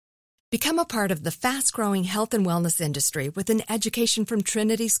Become a part of the fast-growing health and wellness industry with an education from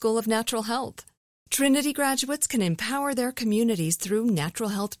Trinity School of Natural Health. Trinity graduates can empower their communities through natural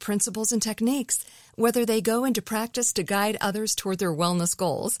health principles and techniques, whether they go into practice to guide others toward their wellness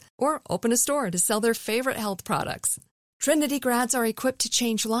goals or open a store to sell their favorite health products. Trinity grads are equipped to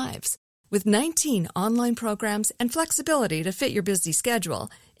change lives. With 19 online programs and flexibility to fit your busy schedule,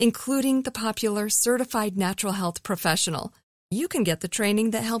 including the popular Certified Natural Health Professional, you can get the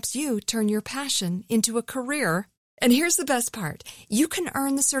training that helps you turn your passion into a career. And here's the best part. You can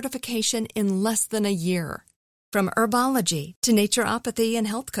earn the certification in less than a year. From herbology to naturopathy and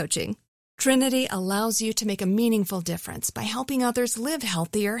health coaching, Trinity allows you to make a meaningful difference by helping others live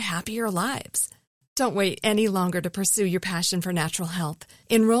healthier, happier lives. Don't wait any longer to pursue your passion for natural health.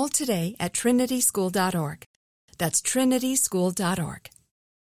 Enroll today at trinityschool.org. That's trinityschool.org.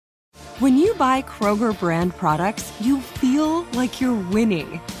 When you buy Kroger brand products, you feel like you're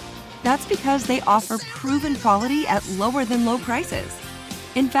winning. That's because they offer proven quality at lower than low prices.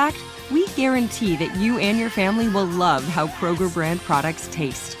 In fact, we guarantee that you and your family will love how Kroger brand products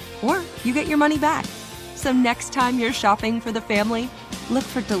taste, or you get your money back. So next time you're shopping for the family, look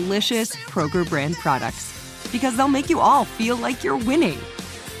for delicious Kroger brand products, because they'll make you all feel like you're winning.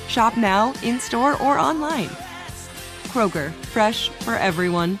 Shop now, in-store, or online. Kroger, fresh for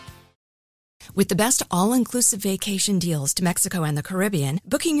everyone. With the best all-inclusive vacation deals to Mexico and the Caribbean,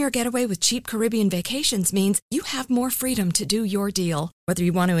 booking your getaway with Cheap Caribbean Vacations means you have more freedom to do your deal. Whether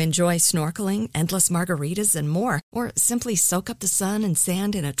you want to enjoy snorkeling, endless margaritas, and more, or simply soak up the sun and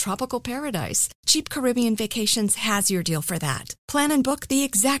sand in a tropical paradise, Cheap Caribbean Vacations has your deal for that. Plan and book the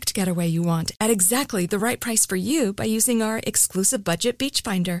exact getaway you want at exactly the right price for you by using our exclusive budget beach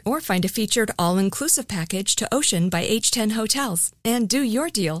finder, or find a featured all-inclusive package to Ocean by H10 Hotels and do your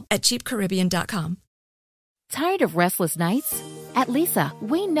deal at cheapcaribbean.com. Tired of restless nights? At Leesa,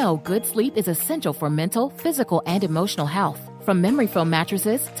 we know good sleep is essential for mental, physical, and emotional health. From memory foam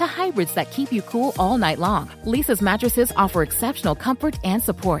mattresses to hybrids that keep you cool all night long, Leesa's mattresses offer exceptional comfort and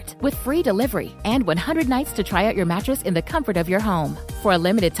support with free delivery and 100 nights to try out your mattress in the comfort of your home. For a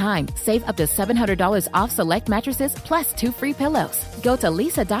limited time, save up to $700 off select mattresses plus 2 free pillows. Go to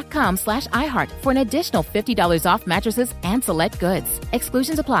leesa.com/iHeart for an additional $50 off mattresses and select goods.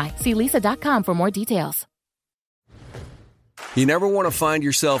 Exclusions apply. See leesa.com for more details. You never want to find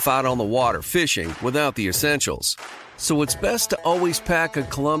yourself out on the water fishing without the essentials. So it's best to always pack a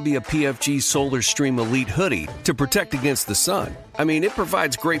Columbia PFG Solar Stream Elite hoodie to protect against the sun. I mean, it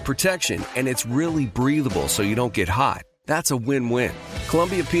provides great protection, and it's really breathable so you don't get hot. That's a win-win.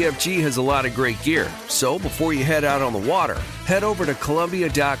 Columbia PFG has a lot of great gear. So before you head out on the water, head over to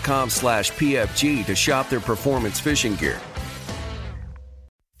Columbia.com/PFG to shop their performance fishing gear.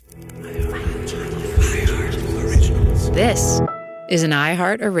 This is an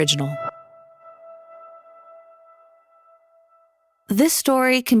iHeart Original. This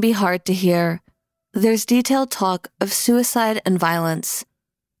story can be hard to hear. There's detailed talk of suicide and violence,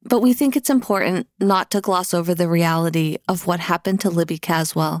 but we think it's important not to gloss over the reality of what happened to Libby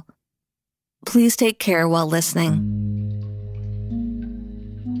Caswell. Please take care while listening.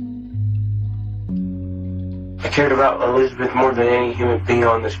 I cared about Elizabeth more than any human being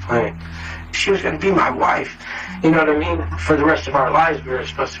on this planet. She was going to be my wife. You know what I mean? For the rest of our lives, we were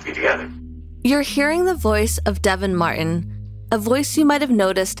supposed to be together. You're hearing the voice of Devin Martin, a voice you might have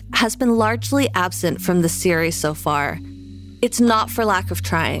noticed has been largely absent from the series so far. It's not for lack of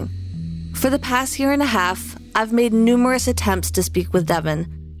trying. For the past year and a half, I've made numerous attempts to speak with Devin,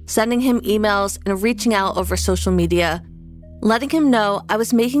 sending him emails and reaching out over social media, letting him know I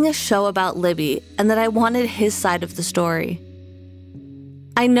was making a show about Libby and that I wanted his side of the story.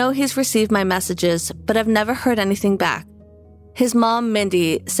 I know he's received my messages, but I've never heard anything back. His mom,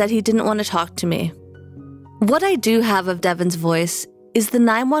 Mindy, said he didn't want to talk to me. What I do have of Devin's voice is the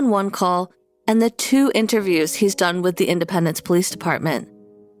 911 call and the 2 interviews he's done with the Independence Police Department.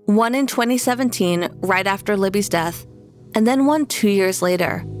 One in 2017, right after Libby's death, and then one 2 years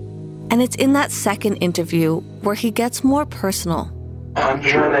later. And it's in that second interview where he gets more personal. I'm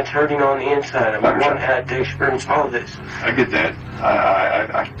the one that's hurting on the inside. I'm the one that had to experience all of this. I get that.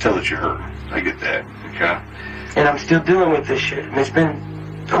 I can tell that you're hurting. I get that. Okay? And I'm still dealing with this shit. And it's been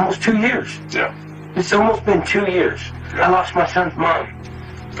almost 2 years. Yeah. It's almost been 2 years. Yeah. I lost my son's mom.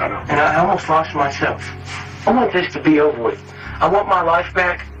 I know. And I almost lost myself. I want this to be over with. I want my life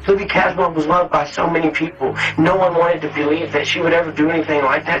back. Libby Caswell was loved by so many people. No one wanted to believe that she would ever do anything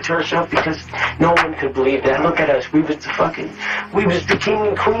like that to herself because no one could believe that. Look at us. We was the king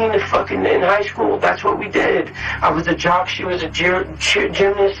and queen in high school. That's what we did. I was a jock. She was a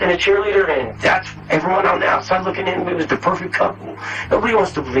gymnast and a cheerleader, and that's everyone on the outside looking in. We was the perfect couple. Nobody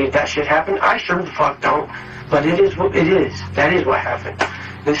wants to believe that shit happened. I sure the fuck don't. But it is what it is. That is what happened.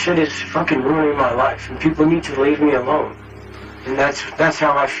 This shit is fucking ruining my life, and people need to leave me alone. And that's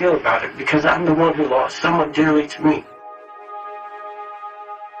how I feel about it, because I'm the one who lost someone dearly to me.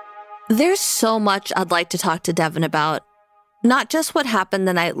 There's so much I'd like to talk to Devin about. Not just what happened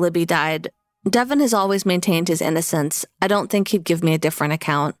the night Libby died. Devin has always maintained his innocence. I don't think he'd give me a different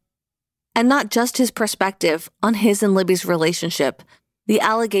account. And not just his perspective on his and Libby's relationship, the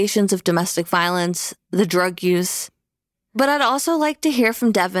allegations of domestic violence, the drug use. But I'd also like to hear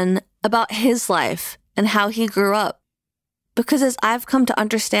from Devin about his life and how he grew up. Because as I've come to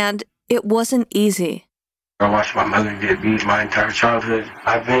understand, it wasn't easy. I watched my mother get beat my entire childhood.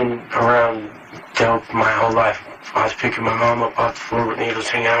 I've been around dope my whole life. I was picking my mom up off the floor with needles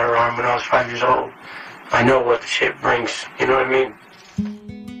hanging out her arm when I was 5 years old. I know what the shit brings, you know what I mean?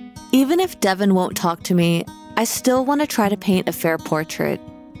 Even if Devin won't talk to me, I still want to try to paint a fair portrait.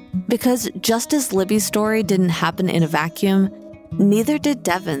 Because just as Libby's story didn't happen in a vacuum, neither did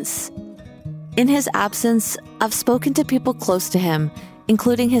Devin's. In his absence, I've spoken to people close to him,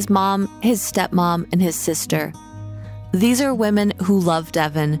 including his mom, his stepmom, and his sister. These are women who love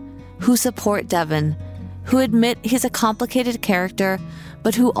Devin, who support Devin, who admit he's a complicated character,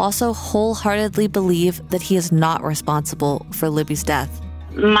 but who also wholeheartedly believe that he is not responsible for Libby's death.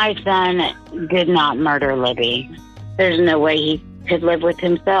 My son did not murder Libby. There's no way he could live with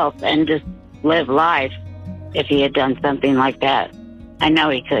himself and just live life if he had done something like that. I know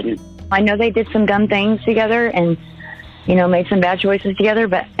he couldn't. I know they did some dumb things together and, made some bad choices together,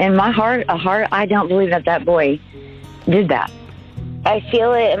 but in my heart, I don't believe that boy did that. I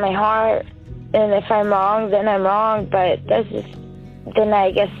feel it in my heart, and if I'm wrong, then I'm wrong, but then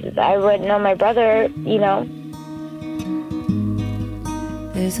I guess I wouldn't know my brother,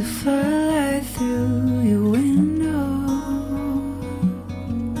 There's a firelight through your window,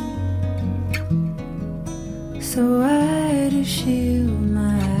 so why to shield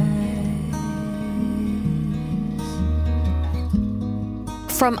my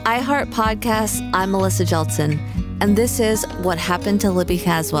From iHeart Podcasts, I'm Melissa Jeltsin, and this is What Happened to Libby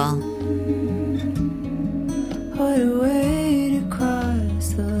Caswell. What a way to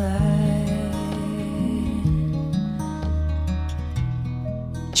cross the line.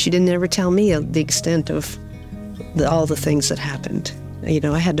 She didn't ever tell me the extent of all the things that happened. I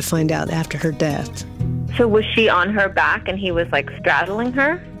had to find out after her death. So was she on her back and he was straddling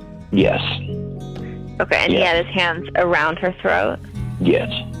her? Yes. Okay, and he had his hands around her throat?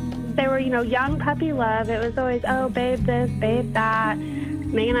 Yes. They were, young puppy love. It was always, oh, babe this, babe that,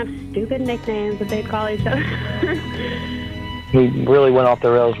 making up stupid nicknames that they'd call each other. He really went off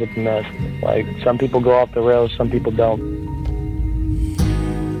the rails with the mess. Some people go off the rails, some people don't.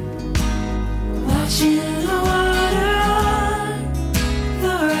 Watching the water on the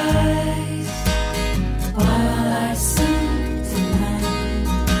rise while I sing tonight.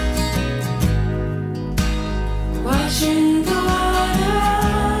 Watching the water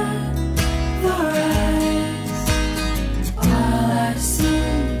on the rise while I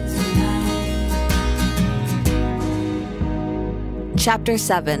sing tonight. Chapter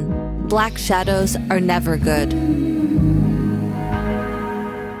 7. Black Shadows Are Never Good.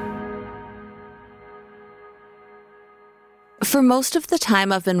 For most of the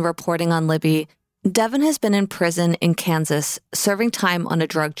time I've been reporting on Libby, Devin has been in prison in Kansas, serving time on a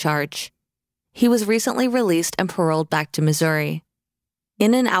drug charge. He was recently released and paroled back to Missouri.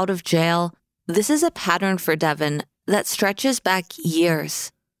 In and out of jail, this is a pattern for Devin that stretches back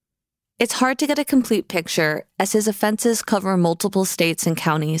years. It's hard to get a complete picture, as his offenses cover multiple states and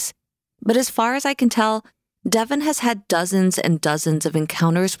counties. But as far as I can tell, Devin has had dozens and dozens of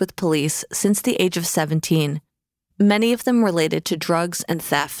encounters with police since the age of 17. Many of them related to drugs and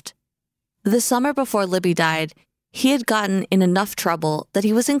theft. The summer before Libby died, he had gotten in enough trouble that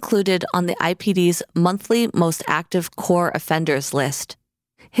he was included on the IPD's monthly most active core offenders list.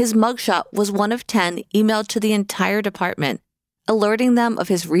 His mugshot was one of 10 emailed to the entire department, alerting them of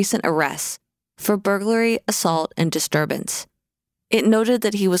his recent arrests for burglary, assault, and disturbance. It noted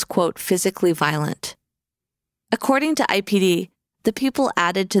that he was, quote, physically violent. According to IPD, the people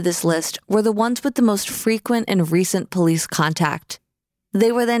added to this list were the ones with the most frequent and recent police contact.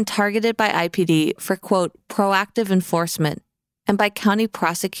 They were then targeted by IPD for, quote, proactive enforcement, and by county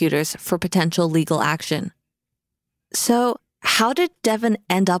prosecutors for potential legal action. So, how did Devin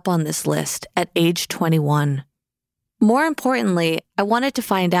end up on this list at age 21? More importantly, I wanted to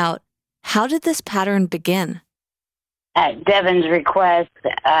find out, how did this pattern begin? At Devin's request,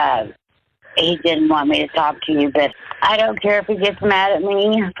 he didn't want me to talk to you, but I don't care if he gets mad at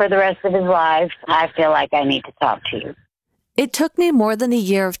me for the rest of his life. I feel like I need to talk to you. It took me more than a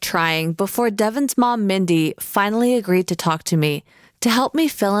year of trying before Devin's mom, Mindy, finally agreed to talk to me to help me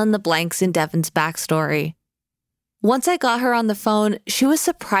fill in the blanks in Devin's backstory. Once I got her on the phone, she was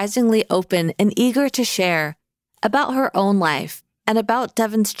surprisingly open and eager to share about her own life and about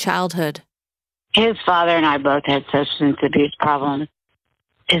Devin's childhood. His father and I both had substance abuse problems.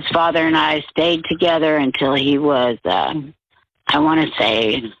 His father and I stayed together until he was, I want to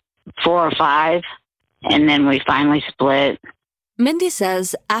say, 4 or 5, and then we finally split. Mindy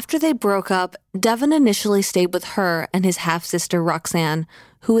says after they broke up, Devin initially stayed with her and his half-sister Roxanne,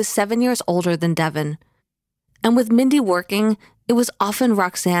 who is 7 years older than Devin. And with Mindy working, it was often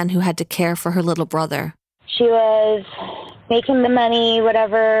Roxanne who had to care for her little brother. She was making the money,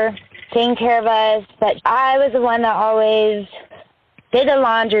 whatever, taking care of us, but I was the one that always did the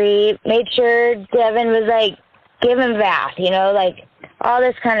laundry, made sure Devin was, like, give him a bath, you know, like, all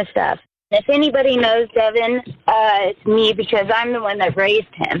this kind of stuff. If anybody knows Devin, it's me, because I'm the one that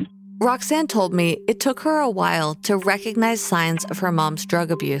raised him. Roxanne told me it took her a while to recognize signs of her mom's drug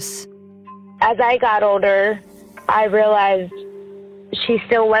abuse. As I got older, I realized she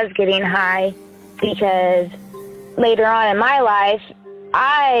still was getting high, because later on in my life,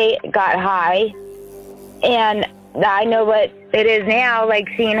 I got high, and I know what it is now, like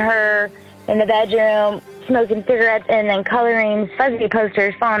seeing her in the bedroom, smoking cigarettes and then coloring fuzzy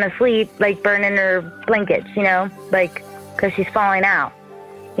posters, falling asleep, like burning her blankets, you know, like, because she's falling out,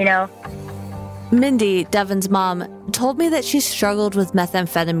 you know. Mindy, Devin's mom, told me that she struggled with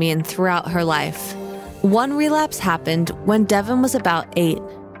methamphetamine throughout her life. One relapse happened when Devin was about 8.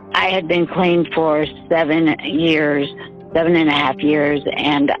 I had been clean for 7 years, 7.5 years,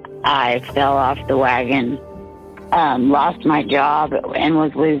 and I fell off the wagon, lost my job, and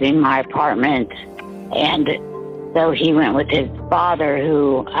was losing my apartment. And so he went with his father,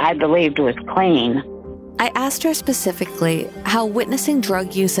 who I believed was clean. I asked her specifically how witnessing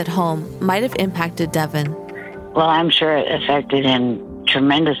drug use at home might have impacted Devin. Well, I'm sure it affected him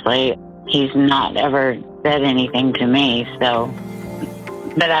tremendously. He's not ever said anything to me, so...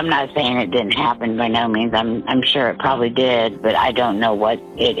 But I'm not saying it didn't happen by no means. I'm sure it probably did, but I don't know what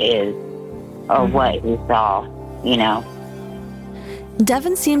it is or what he saw, you know.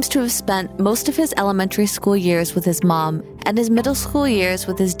 Devin seems to have spent most of his elementary school years with his mom and his middle school years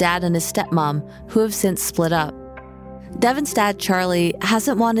with his dad and his stepmom, who have since split up. Devin's dad, Charlie,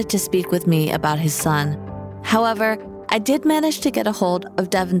 hasn't wanted to speak with me about his son. However, I did manage to get a hold of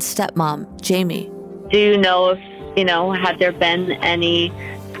Devin's stepmom, Jamie. Do you know if, had there been any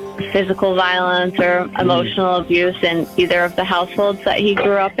physical violence or emotional abuse in either of the households that he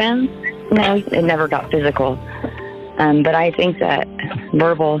grew up in? No, it never got physical. But I think that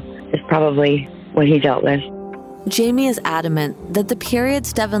verbal is probably what he dealt with. Jamie is adamant that the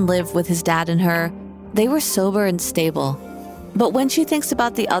periods Devin lived with his dad and her, they were sober and stable. But when she thinks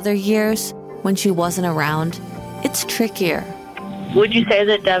about the other years, when she wasn't around, it's trickier. Would you say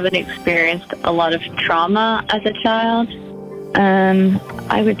that Devin experienced a lot of trauma as a child?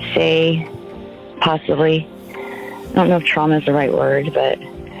 I would say possibly. I don't know if trauma is the right word, but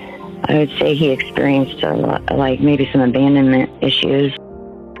I would say he experienced a lot, like maybe some abandonment issues.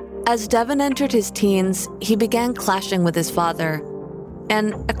 As Devin entered his teens, he began clashing with his father.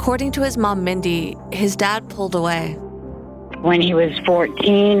 And according to his mom, Mindy, his dad pulled away. When he was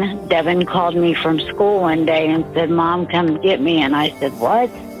 14, Devin called me from school one day and said, "Mom, come get me." And I said, "What?"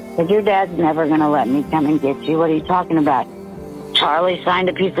 He said, "Your dad's never going to let me come and get you. What are you talking about?" Charlie signed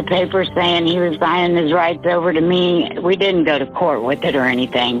a piece of paper saying he was signing his rights over to me. We didn't go to court with it or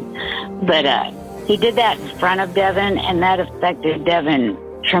anything. But he did that in front of Devin, and that affected Devin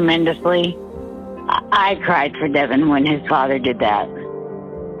tremendously. I cried for Devin when his father did that.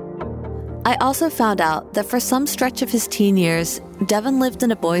 I also found out that for some stretch of his teen years, Devin lived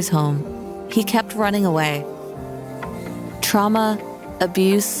in a boys' home. He kept running away. Trauma,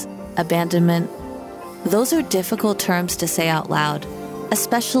 abuse, abandonment, those are difficult terms to say out loud,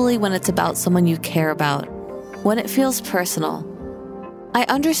 especially when it's about someone you care about, when it feels personal. I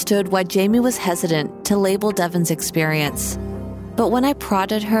understood why Jamie was hesitant to label Devin's experience, but when I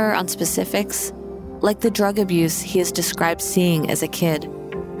prodded her on specifics, like the drug abuse he has described seeing as a kid,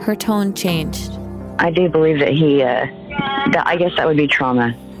 her tone changed. I do believe that I guess that would be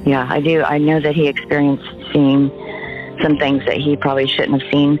trauma. Yeah, I do. I know that he experienced seeing some things that he probably shouldn't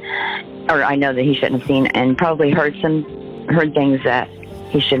have seen, or I know that he shouldn't have seen, and probably heard some heard things that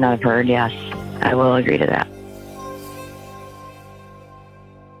he should not have heard. Yes, I will agree to that.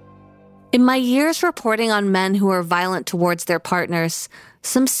 In my years reporting on men who are violent towards their partners,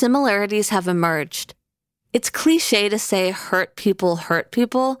 some similarities have emerged. It's cliche to say hurt people,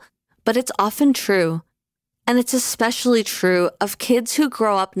 but it's often true. And it's especially true of kids who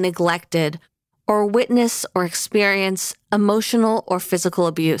grow up neglected or witness or experience emotional or physical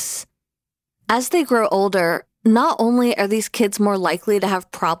abuse. As they grow older, not only are these kids more likely to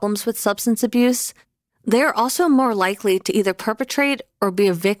have problems with substance abuse, they're also more likely to either perpetrate or be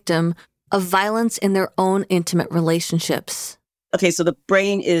a victim of violence in their own intimate relationships. Okay, so the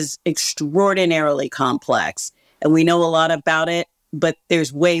brain is extraordinarily complex, and we know a lot about it, but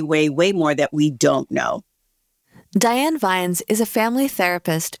there's way, way, way more that we don't know. Diane Vines is a family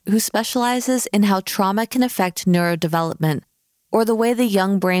therapist who specializes in how trauma can affect neurodevelopment, or the way the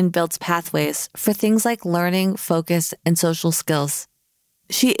young brain builds pathways for things like learning, focus, and social skills.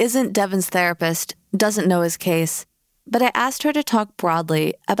 She isn't Devin's therapist, doesn't know his case, but I asked her to talk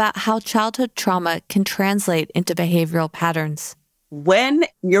broadly about how childhood trauma can translate into behavioral patterns. When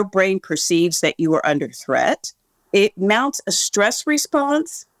your brain perceives that you are under threat, it mounts a stress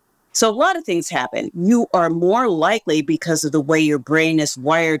response. So a lot of things happen. You are more likely, because of the way your brain is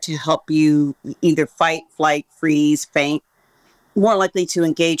wired to help you either fight, flight, freeze, faint, more likely to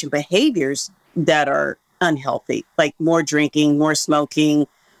engage in behaviors that are unhealthy, like more drinking, more smoking,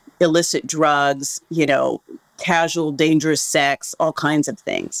 illicit drugs, casual, dangerous sex, all kinds of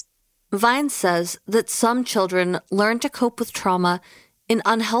things. Vines says that some children learn to cope with trauma in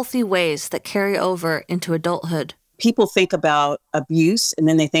unhealthy ways that carry over into adulthood. People think about abuse and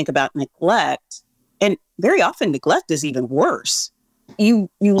then they think about neglect. And very often neglect is even worse. You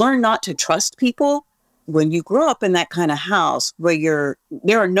learn not to trust people. When you grow up in that kind of house where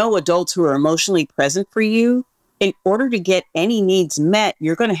there are no adults who are emotionally present for you, in order to get any needs met,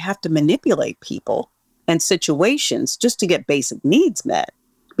 you're going to have to manipulate people and situations just to get basic needs met,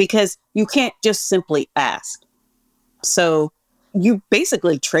 because you can't just simply ask. So you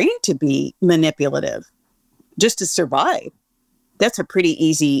basically train to be manipulative just to survive. That's a pretty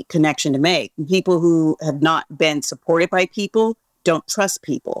easy connection to make. People who have not been supported by people don't trust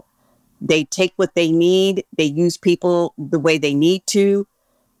people. They take what they need, they use people the way they need to,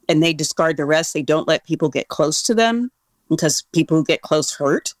 and they discard the rest. They don't let people get close to them because people who get close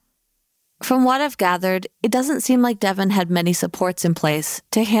hurt. From what I've gathered, it doesn't seem like Devin had many supports in place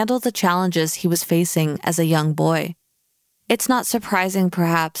to handle the challenges he was facing as a young boy. It's not surprising,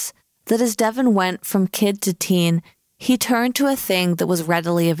 perhaps, that as Devin went from kid to teen, he turned to a thing that was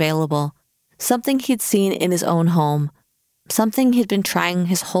readily available, something he'd seen in his own home, something he'd been trying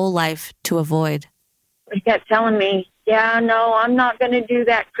his whole life to avoid. He kept telling me, yeah, no, I'm not going to do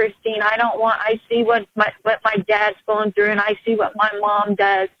that, Christine. I see what my dad's going through, and I see what my mom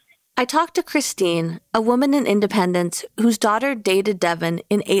does. I talked to Christine, a woman in Independence whose daughter dated Devin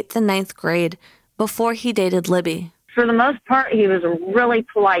in 8th and 9th grade before he dated Libby. For the most part, he was a really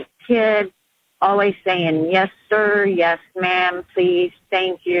polite kid, always saying, yes, sir, yes, ma'am, please,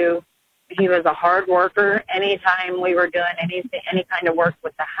 thank you. He was a hard worker. Anytime we were doing any kind of work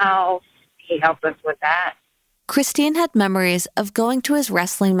with the house, he helped us with that. Christine had memories of going to his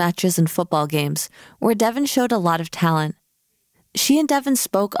wrestling matches and football games, where Devin showed a lot of talent. She and Devin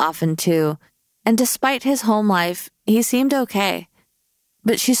spoke often, too, and despite his home life, he seemed okay.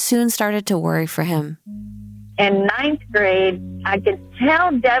 But she soon started to worry for him. In 9th grade, I could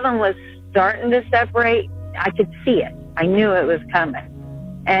tell Devin was starting to separate. I could see it. I knew it was coming.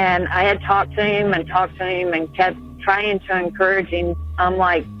 And I had talked to him and kept trying to encourage him. I'm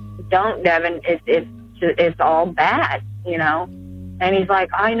like, don't, Devin, it's all bad, And he's like,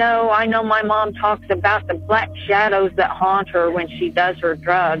 I know my mom talks about the black shadows that haunt her when she does her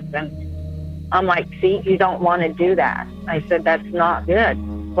drugs. And I'm like, see, you don't want to do that. I said, that's not good.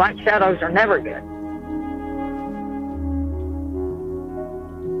 Black shadows are never good.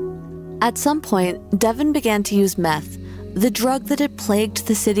 At some point, Devin began to use meth, the drug that had plagued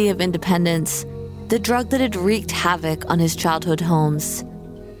the city of Independence, the drug that had wreaked havoc on his childhood homes.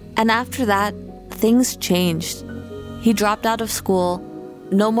 And after that, things changed. He dropped out of school.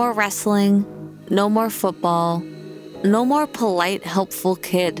 No more wrestling, no more football, no more polite, helpful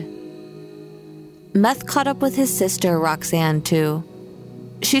kid. Meth caught up with his sister, Roxanne, too.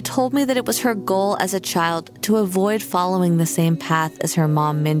 She told me that it was her goal as a child to avoid following the same path as her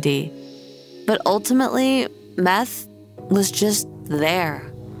mom, Mindy. But ultimately, meth was just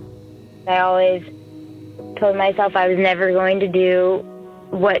there. I always told myself I was never going to do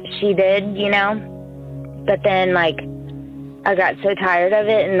what she did, But then, I got so tired of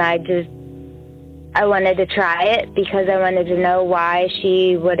it, and I wanted to try it because I wanted to know why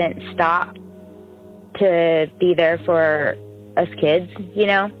she wouldn't stop to be there for us kids, you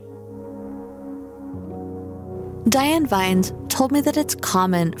know? Diane Vines told me that it's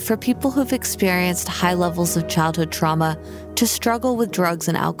common for people who've experienced high levels of childhood trauma to struggle with drugs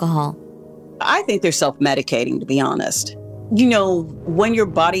and alcohol. I think they're self-medicating, to be honest. You know, when your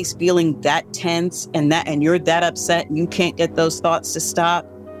body's feeling that tense and you're that upset and you can't get those thoughts to stop,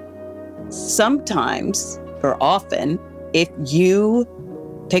 sometimes, or often, if you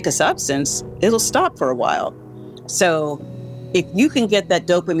take a substance, it'll stop for a while. So if you can get that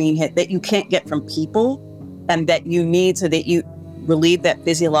dopamine hit that you can't get from people and that you need so that you relieve that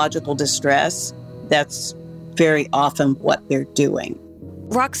physiological distress, that's very often what they're doing.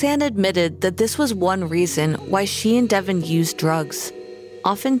 Roxanne admitted that this was one reason why she and Devin used drugs,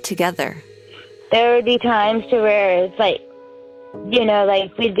 often together. There would be times to where it's like, you know,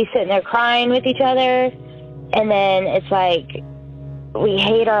 like we'd be sitting there crying with each other, and then it's like we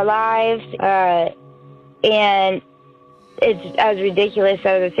hate our lives, and it's as ridiculous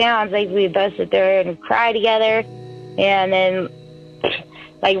as it sounds, like we both sit there and cry together, and then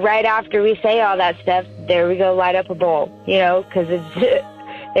like right after we say all that stuff, there we go, light up a bowl, you know, because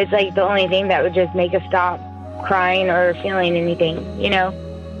it's like the only thing that would just make us stop crying or feeling anything, you know.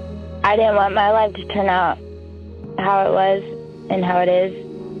 I didn't want my life to turn out how it was and how it is,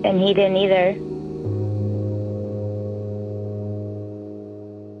 and he didn't either.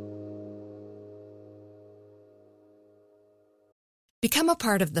 Become a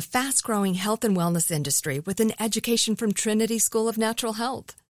part of the fast-growing health and wellness industry with an education from Trinity School of Natural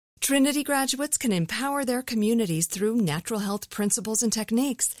Health. Trinity graduates can empower their communities through natural health principles and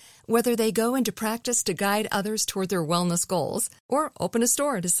techniques, whether they go into practice to guide others toward their wellness goals or open a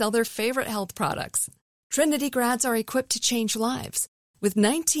store to sell their favorite health products. Trinity grads are equipped to change lives. With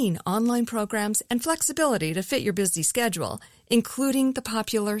 19 online programs and flexibility to fit your busy schedule, including the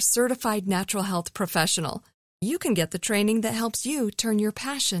popular Certified Natural Health Professional, you can get the training that helps you turn your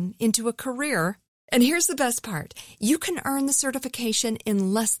passion into a career. And here's the best part. You can earn the certification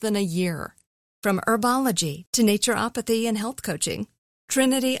in less than a year. From herbology to naturopathy and health coaching,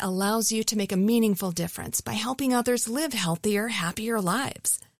 Trinity allows you to make a meaningful difference by helping others live healthier, happier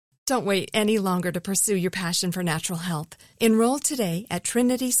lives. Don't wait any longer to pursue your passion for natural health. Enroll today at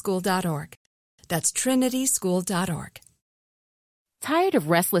trinityschool.org. That's trinityschool.org. Tired of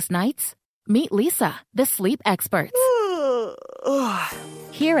restless nights? Meet Lisa, the sleep experts.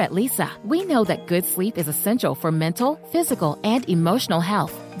 Here at Lisa, we know that good sleep is essential for mental, physical, and emotional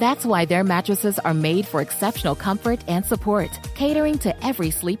health. That's why their mattresses are made for exceptional comfort and support, catering to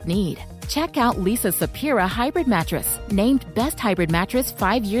every sleep need. Check out Lisa's Sapira Hybrid Mattress, named Best Hybrid Mattress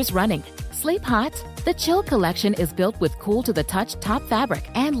 5 years running. Sleep hot? The Chill Collection is built with cool-to-the-touch top fabric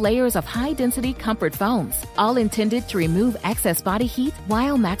and layers of high-density comfort foams, all intended to remove excess body heat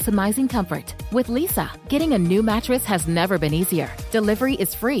while maximizing comfort. With Lisa, getting a new mattress has never been easier. Delivery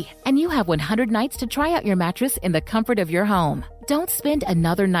is free, and you have 100 nights to try out your mattress in the comfort of your home. Don't spend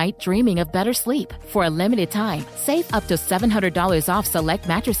another night dreaming of better sleep. For a limited time, save up to $700 off select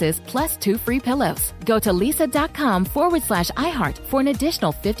mattresses plus 2 free pillows. Go to lisa.com/iHeart for an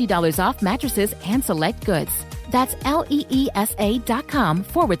additional $50 off mattresses and select goods. That's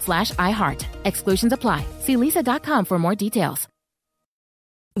LEESA.com/iHeart. Exclusions apply. See lisa.com for more details.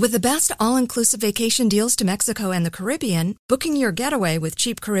 With the best all-inclusive vacation deals to Mexico and the Caribbean, booking your getaway with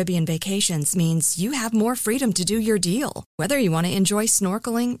Cheap Caribbean Vacations means you have more freedom to do your deal. Whether you want to enjoy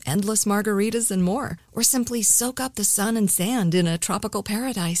snorkeling, endless margaritas, and more, or simply soak up the sun and sand in a tropical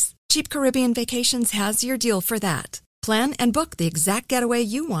paradise, Cheap Caribbean Vacations has your deal for that. Plan and book the exact getaway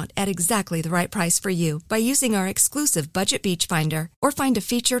you want at exactly the right price for you by using our exclusive Budget Beach Finder, or find a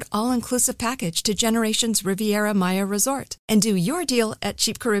featured all-inclusive package to Generations Riviera Maya Resort and do your deal at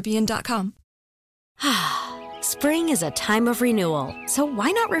cheapcaribbean.com. Spring is a time of renewal, so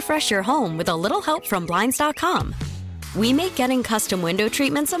why not refresh your home with a little help from Blinds.com? We make getting custom window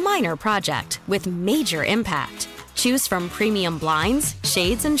treatments a minor project with major impact. Choose from premium blinds,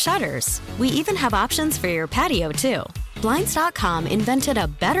 shades, and shutters. We even have options for your patio, too. Blinds.com invented a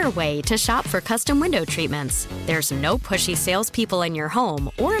better way to shop for custom window treatments. There's no pushy salespeople in your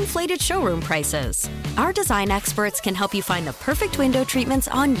home or inflated showroom prices. Our design experts can help you find the perfect window treatments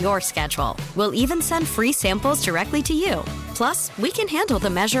on your schedule. We'll even send free samples directly to you. Plus, we can handle the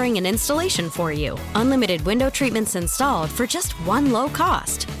measuring and installation for you. Unlimited window treatments installed for just one low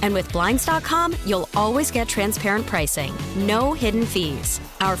cost. And with Blinds.com, you'll always get transparent pricing. No hidden fees.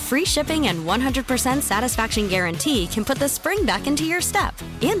 Our free shipping and 100% satisfaction guarantee can put the spring back into your step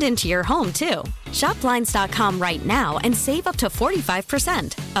and into your home, too. Shop Blinds.com right now and save up to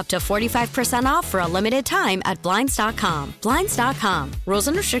 45%. Up to 45% off for a limited time at Blinds.com. Blinds.com. Rules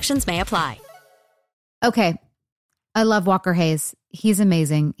and restrictions may apply. Okay. I love Walker Hayes. He's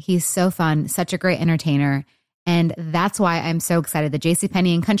amazing. He's so fun, such a great entertainer. And that's why I'm so excited that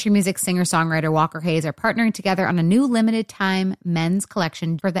JCPenney and country music singer-songwriter Walker Hayes are partnering together on a new limited-time men's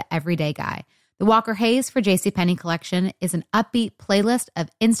collection for the everyday guy. The Walker Hayes for JCPenney collection is an upbeat playlist of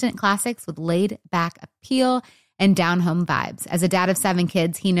instant classics with laid-back appeal and down-home vibes. As a dad of 7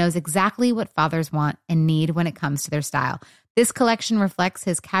 kids, he knows exactly what fathers want and need when it comes to their style. This collection reflects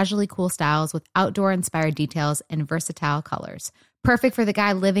his casually cool styles with outdoor-inspired details and versatile colors. Perfect for the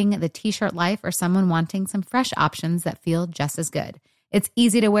guy living the t-shirt life or someone wanting some fresh options that feel just as good. It's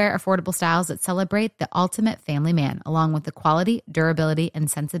easy to wear, affordable styles that celebrate the ultimate family man, along with the quality, durability, and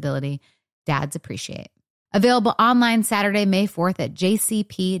sensibility dads appreciate. Available online Saturday, May 4th at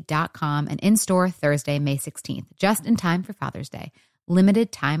jcp.com and in-store Thursday, May 16th, just in time for Father's Day.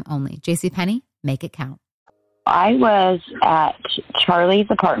 Limited time only. JCPenney, make it count. I was at Charlie's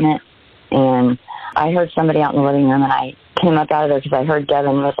apartment, and I heard somebody out in the living room, and I came up out of there because I heard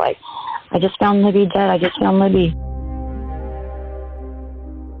Devin was like, I just found Libby dead. I just found Libby.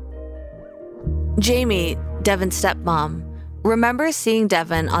 Jamie, Devin's stepmom, remembers seeing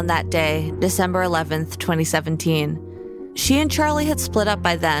Devin on that day, December 11th, 2017. She and Charlie had split up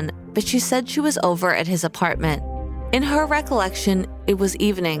by then, but she said she was over at his apartment. In her recollection, it was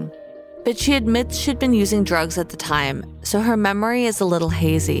evening, but she admits she'd been using drugs at the time, so her memory is a little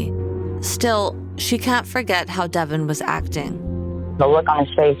hazy. Still, she can't forget how Devin was acting. The look on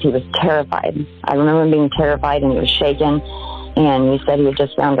his face, he was terrified. I remember him being terrified, and he was shaking, and he said he had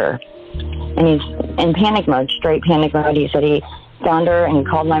just found her. And he's in panic mode, straight panic mode. He said he found her, and he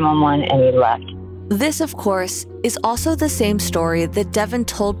called 911, and he left. This, of course, is also the same story that Devin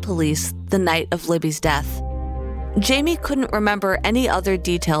told police the night of Libby's death. Jamie couldn't remember any other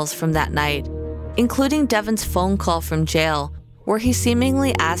details from that night, including Devin's phone call from jail, where he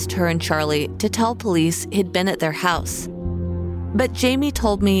seemingly asked her and Charlie to tell police he'd been at their house. But Jamie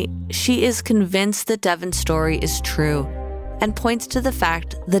told me she is convinced that Devin's story is true and points to the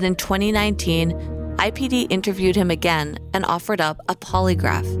fact that in 2019, IPD interviewed him again and offered up a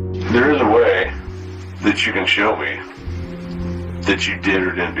polygraph. There is a way that you can show me that you did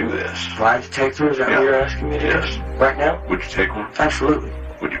or didn't do this. Lie detector, is that what you're asking me to do? Yes. Right now? Would you take one? Absolutely.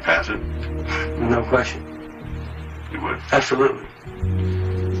 Would you pass it? No question. You would? Absolutely.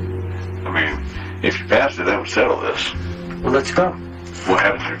 I mean, if you passed it, that would settle this. Well, let's go. What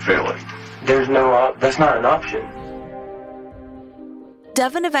happens if you fail it? There's no, that's not an option.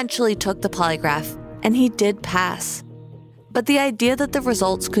 Devin eventually took the polygraph, and he did pass. But the idea that the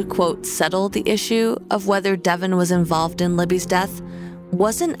results could, quote, settle the issue of whether Devin was involved in Libby's death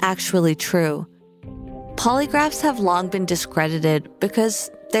wasn't actually true. Polygraphs have long been discredited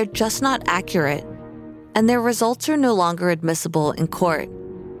because they're just not accurate, and their results are no longer admissible in court.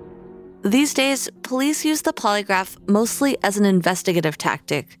 These days, police use the polygraph mostly as an investigative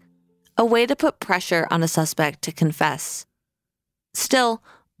tactic, a way to put pressure on a suspect to confess. Still,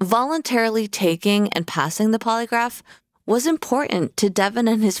 voluntarily taking and passing the polygraph was important to Devin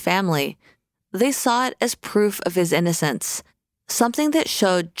and his family. They saw it as proof of his innocence, something that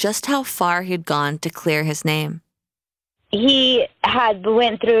showed just how far he'd gone to clear his name. He had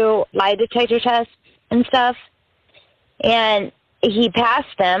went through lie detector tests and stuff, and he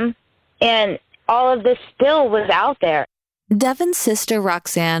passed them, and all of this still was out there. Devin's sister,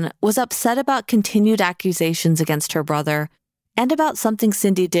 Roxanne, was upset about continued accusations against her brother and about something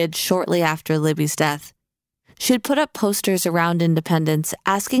Cindy did shortly after Libby's death. She'd put up posters around Independence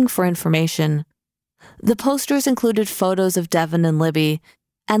asking for information. The posters included photos of Devin and Libby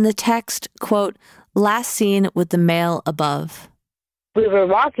and the text, quote, last seen with the male above. We were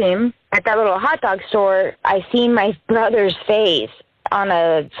walking at that little hot dog store. I seen my brother's face on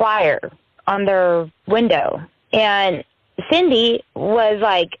a flyer on their window. And Cindy was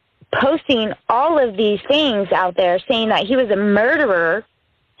like posting all of these things out there saying that he was a murderer.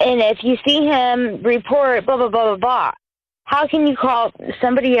 And if you see him, report blah, blah, blah, blah, blah. How can you call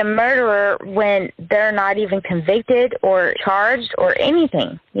somebody a murderer when they're not even convicted or charged or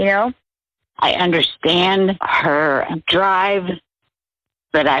anything, you know? I understand her drive,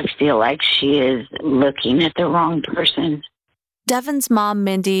 but I feel like she is looking at the wrong person. Devin's mom,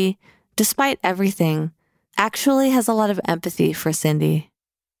 Mindy, despite everything, actually has a lot of empathy for Cindy.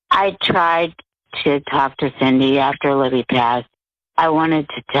 I tried to talk to Cindy after Libby passed. I wanted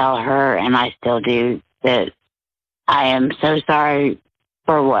to tell her, and I still do, that I am so sorry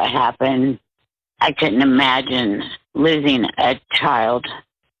for what happened. I couldn't imagine losing a child.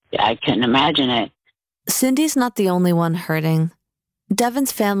 I couldn't imagine it. Cindy's not the only one hurting.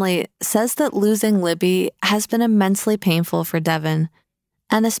 Devin's family says that losing Libby has been immensely painful for Devin,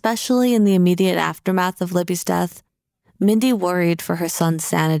 and especially in the immediate aftermath of Libby's death, Mindy worried for her son's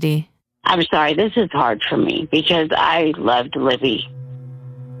sanity. I'm sorry, this is hard for me because I loved Libby.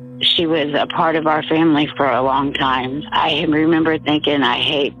 She was a part of our family for a long time. I remember thinking, I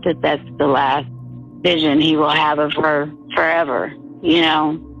hate that that's the last vision he will have of her forever, you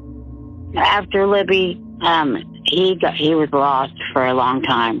know. After Libby, he was lost for a long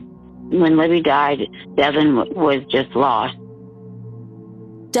time. When Libby died, Devin was just lost.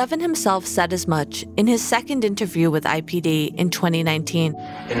 Devin himself said as much in his second interview with IPD in 2019.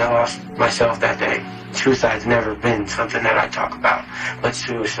 And I lost myself that day. Suicide's never been something that I talk about, but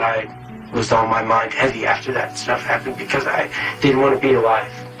suicide was on my mind heavy after that stuff happened because I didn't want to be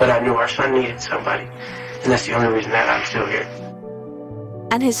alive, but I knew our son needed somebody, and that's the only reason that I'm still here.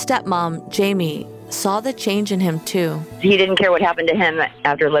 And his stepmom, Jamie, saw the change in him too. He didn't care what happened to him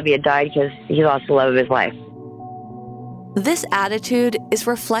after Libby had died because he lost the love of his life. This attitude is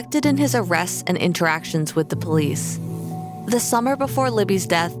reflected in his arrests and interactions with the police. The summer before Libby's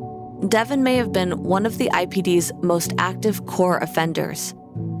death, Devin may have been one of the IPD's most active core offenders.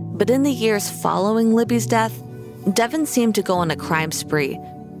 But in the years following Libby's death, Devin seemed to go on a crime spree,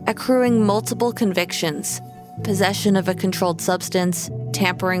 accruing multiple convictions: possession of a controlled substance,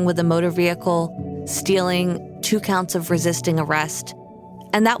 tampering with a motor vehicle, stealing, 2 counts of resisting arrest.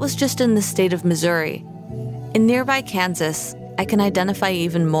 And that was just in the state of Missouri. In nearby Kansas, I can identify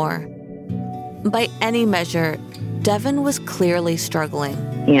even more. By any measure, Devin was clearly struggling.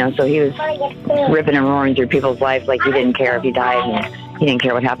 You know, so he was ripping and roaring through people's lives like he didn't care if he died, and he didn't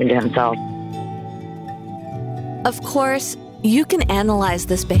care what happened to himself. Of course, you can analyze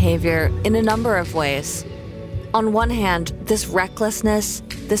this behavior in a number of ways. On one hand, this recklessness,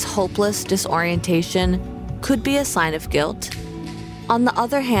 this hopeless disorientation could be a sign of guilt. On the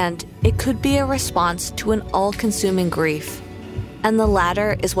other hand, it could be a response to an all-consuming grief. And the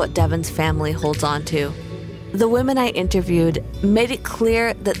latter is what Devin's family holds on to. The women I interviewed made it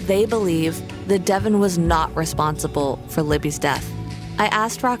clear that they believe that Devin was not responsible for Libby's death. I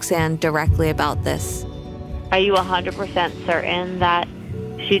asked Roxanne directly about this. Are you 100% certain that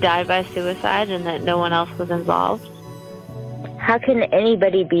she died by suicide and that no one else was involved? How can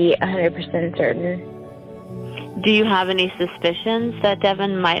anybody be 100% certain? Do you have any suspicions that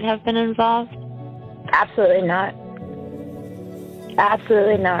Devin might have been involved? Absolutely not.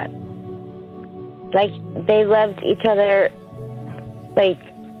 Absolutely not. Like, they loved each other like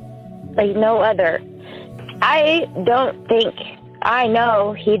no other. I don't think, I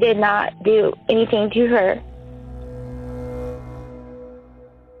know he did not do anything to her.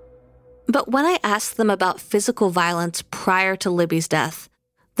 But when I asked them about physical violence prior to Libby's death,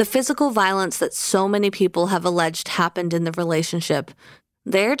 the physical violence that so many people have alleged happened in the relationship,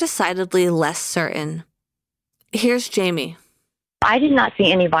 they're decidedly less certain. Here's Jamie. I did not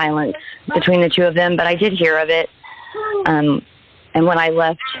see any violence between the two of them, but I did hear of it. And when I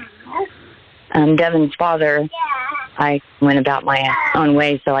left Devin's father, I went about my own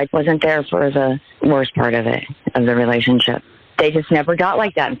way, so I wasn't there for the worst part of it, of the relationship. They just never got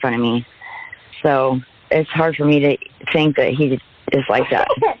like that in front of me. So it's hard for me to think that he is like that.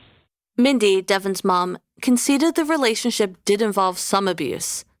 Mindy, Devin's mom, conceded the relationship did involve some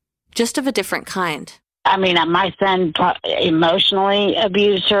abuse, just of a different kind. I mean, my son emotionally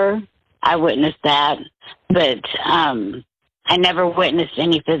abused her. I witnessed that. But I never witnessed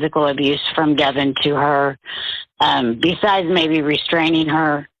any physical abuse from Devin to her, besides maybe restraining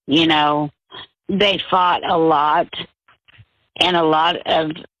her. You know, they fought a lot. And a lot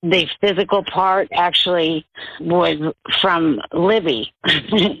of the physical part actually was from Libby,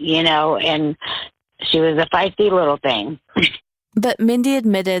 you know, and she was a feisty little thing. But Mindy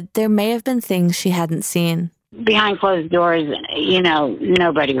admitted there may have been things she hadn't seen. Behind closed doors, you know,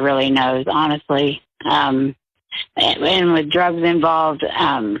 nobody really knows, honestly. And with drugs involved,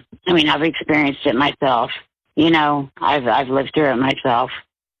 I mean, I've experienced it myself. You know, I've lived through it myself.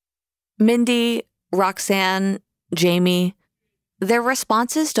 Mindy, Roxanne, Jamie, their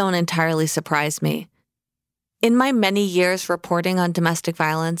responses don't entirely surprise me. In my many years reporting on domestic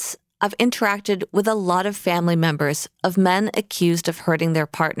violence, I've interacted with a lot of family members of men accused of hurting their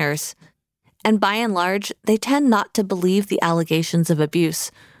partners. And by and large, they tend not to believe the allegations of abuse,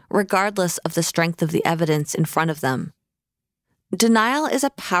 regardless of the strength of the evidence in front of them. Denial is a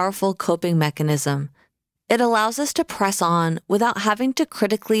powerful coping mechanism. It allows us to press on without having to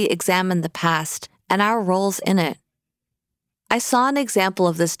critically examine the past and our roles in it. I saw an example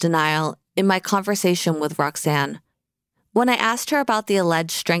of this denial in my conversation with Roxanne. When I asked her about the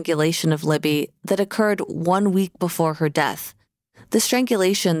alleged strangulation of Libby that occurred 1 week before her death, the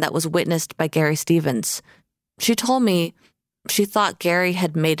strangulation that was witnessed by Gary Stevens, she told me she thought Gary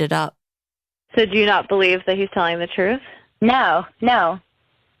had made it up. So do you not believe that he's telling the truth? No. Oh,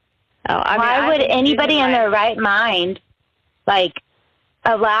 Why would anybody in their right mind,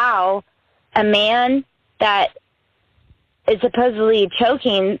 allow a man that is supposedly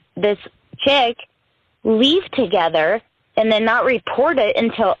choking this chick leave together and then not report it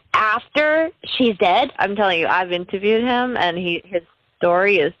until after she's dead? I'm telling you, I've interviewed him, and his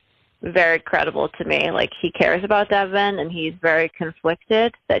story is very credible to me. He cares about Devin, and he's very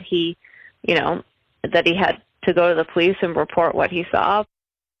conflicted that he had to go to the police and report what he saw.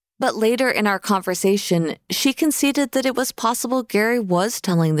 But later in our conversation, she conceded that it was possible Gary was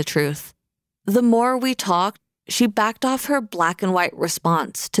telling the truth. The more we talked, she backed off her black and white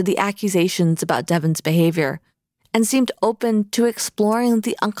response to the accusations about Devin's behavior and seemed open to exploring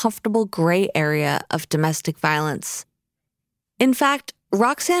the uncomfortable gray area of domestic violence. In fact,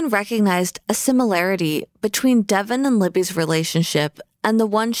 Roxanne recognized a similarity between Devin and Libby's relationship and the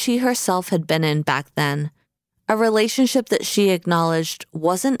one she herself had been in back then, a relationship that she acknowledged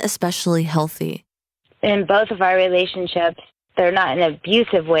wasn't especially healthy. In both of our relationships, they're not in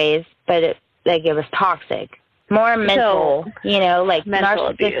abusive ways, but it was toxic. More mental, mental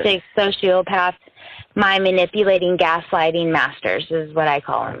narcissistic, abuse. Sociopath, mind manipulating, gaslighting masters is what I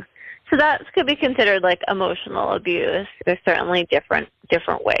call them. So that could be considered emotional abuse. There's certainly different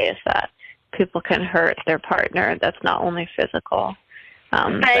ways that people can hurt their partner. That's not only physical.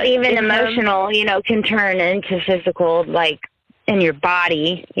 But even emotional, can turn into physical, in your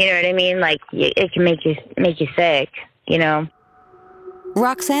body. You know what I mean? It can make you sick.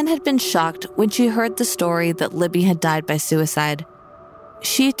 Roxanne had been shocked when she heard the story that Libby had died by suicide.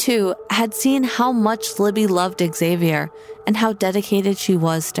 She, too, had seen how much Libby loved Xavier and how dedicated she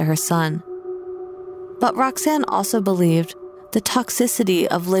was to her son. But Roxanne also believed the toxicity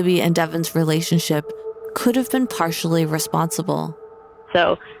of Libby and Devin's relationship could have been partially responsible.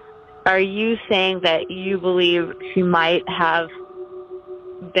 So are you saying that you believe she might have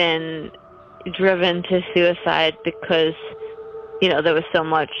been driven to suicide because there was so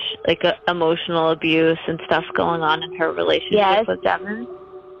much emotional abuse and stuff going on in her relationship with Devin?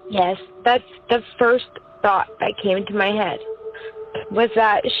 Yes, that's the first thought that came into my head, was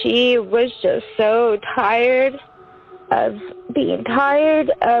that she was just so tired of being tired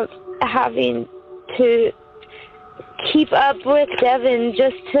of having to keep up with Devin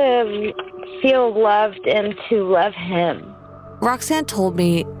just to feel loved and to love him. Roxanne told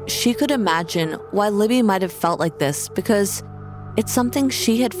me she could imagine why Libby might have felt like this because it's something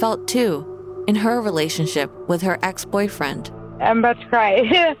she had felt too in her relationship with her ex-boyfriend. I'm about to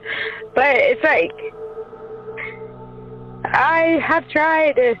cry. But it's I have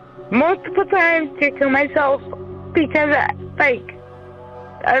tried multiple times to kill myself because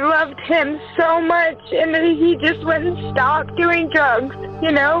I loved him so much and he just wouldn't stop doing drugs,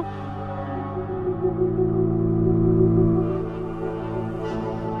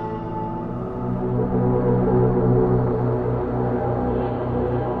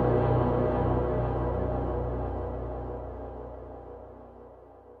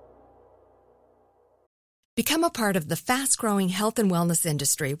 Become a part of the fast-growing health and wellness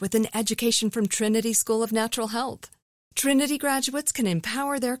industry with an education from Trinity School of Natural Health. Trinity graduates can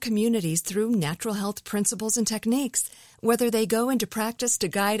empower their communities through natural health principles and techniques, whether they go into practice to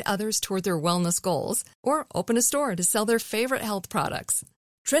guide others toward their wellness goals or open a store to sell their favorite health products.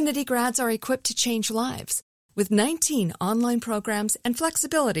 Trinity grads are equipped to change lives with 19 online programs and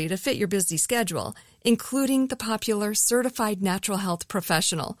flexibility to fit your busy schedule, including the popular Certified Natural Health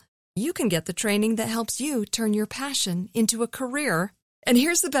Professional. You can get the training that helps you turn your passion into a career. And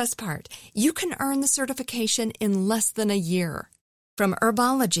here's the best part. You can earn the certification in less than a year. From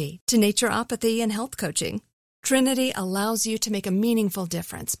herbology to naturopathy and health coaching, Trinity allows you to make a meaningful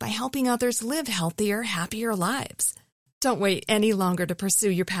difference by helping others live healthier, happier lives. Don't wait any longer to pursue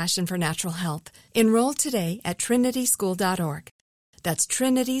your passion for natural health. Enroll today at trinityschool.org. That's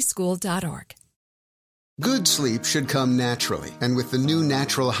trinityschool.org. Good sleep should come naturally, and with the new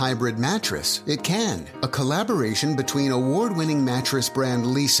Natural Hybrid mattress, it can. A collaboration between award-winning mattress brand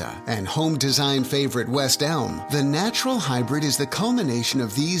Lisa and home design favorite West Elm, the Natural Hybrid is the culmination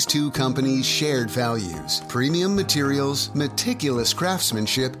of these two companies' shared values: premium materials, meticulous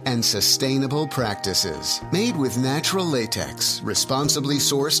craftsmanship, and sustainable practices. Made with natural latex, responsibly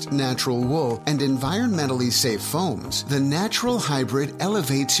sourced natural wool, and environmentally safe foams, the Natural Hybrid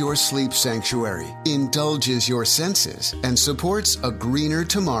elevates your sleep sanctuary, indulges your senses, and supports a greener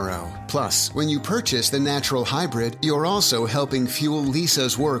tomorrow. Plus, when you purchase the Natural Hybrid, you're also helping fuel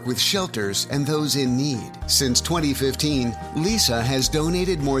Lisa's work with shelters and those in need. Since 2015, Lisa has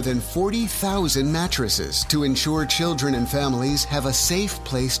donated more than 40,000 mattresses to ensure children and families have a safe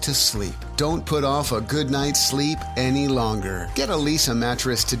place to sleep. Don't put off a good night's sleep any longer. Get a Lisa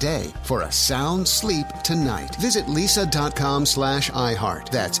mattress today for a sound sleep tonight. Visit lisa.com/iHeart.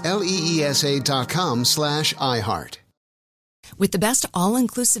 That's LEESA.com/iHeart. With the best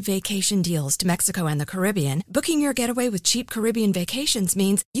all-inclusive vacation deals to Mexico and the Caribbean, booking your getaway with Cheap Caribbean Vacations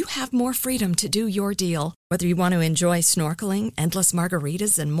means you have more freedom to do your deal. Whether you want to enjoy snorkeling, endless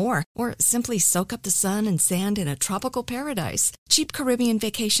margaritas, and more, or simply soak up the sun and sand in a tropical paradise, Cheap Caribbean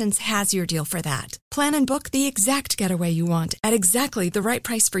Vacations has your deal for that. Plan and book the exact getaway you want at exactly the right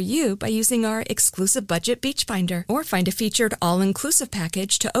price for you by using our exclusive budget beach finder, or find a featured all-inclusive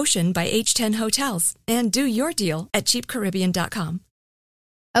package to Ocean by H10 Hotels and do your deal at cheapcaribbean.com.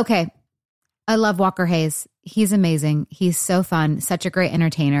 Okay. I love Walker Hayes. He's amazing. He's so fun, such a great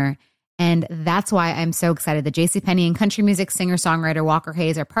entertainer. And that's why I'm so excited that JCPenney and country music singer-songwriter Walker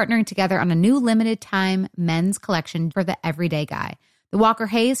Hayes are partnering together on a new limited-time men's collection for the everyday guy. The Walker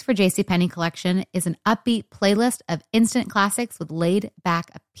Hayes for JCPenney collection is an upbeat playlist of instant classics with laid-back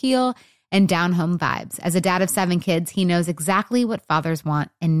appeal and down-home vibes. As a dad of 7 kids, he knows exactly what fathers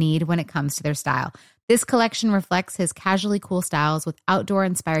want and need when it comes to their style. This collection reflects his casually cool styles with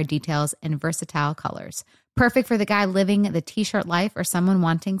outdoor-inspired details and versatile colors. Perfect for the guy living the t-shirt life or someone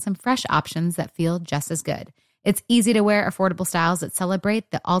wanting some fresh options that feel just as good. It's easy to wear, affordable styles that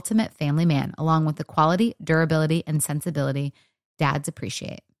celebrate the ultimate family man, along with the quality, durability, and sensibility dads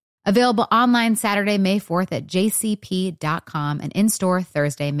appreciate. Available online Saturday, May 4th at jcp.com and in-store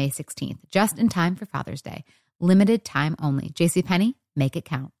Thursday, May 16th, just in time for Father's Day. Limited time only. JCPenney, make it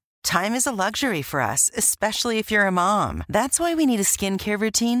count. Time is a luxury for us, especially if you're a mom. That's why we need a skincare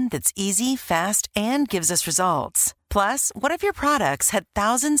routine that's easy, fast, and gives us results. Plus, what if your products had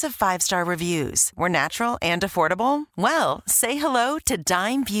thousands of 5-star reviews, were natural and affordable? Well, say hello to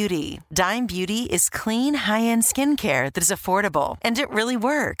Dime Beauty. Dime Beauty is clean, high-end skincare that is affordable, and it really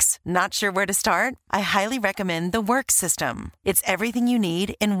works. Not sure where to start? I highly recommend the Work System. It's everything you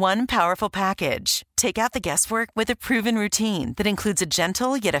need in one powerful package. Take out the guesswork with a proven routine that includes a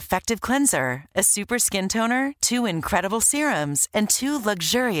gentle yet effective cleanser, a super skin toner, 2 incredible serums, and 2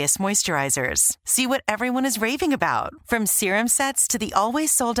 luxurious moisturizers. See what everyone is raving about. From serum sets to the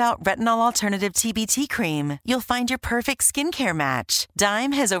always sold-out retinol alternative TBT cream, you'll find your perfect skincare match.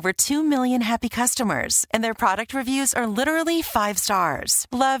 Dime has over 2 million happy customers, and their product reviews are literally 5 stars.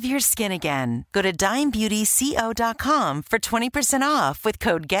 Love your skin again. Go to dimebeautyco.com for 20% off with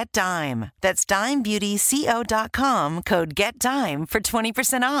code GETDIME. That's dimebeautyco.com, code GETDIME for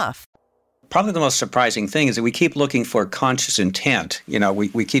 20% off. Probably the most surprising thing is that we keep looking for conscious intent. You know,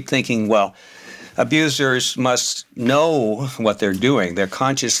 we keep thinking, well, abusers must know what they're doing. They're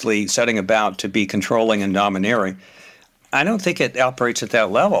consciously setting about to be controlling and domineering. I don't think it operates at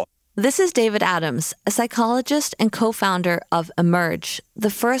that level. This is David Adams, a psychologist and co-founder of Emerge, the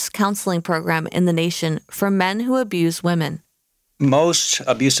first counseling program in the nation for men who abuse women. Most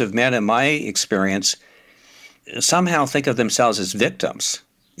abusive men, in my experience, somehow think of themselves as victims.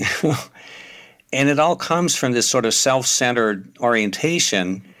 And it all comes from this sort of self-centered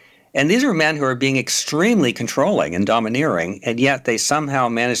orientation. And these are men who are being extremely controlling and domineering, and yet they somehow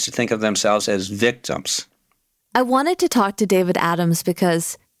manage to think of themselves as victims. I wanted to talk to David Adams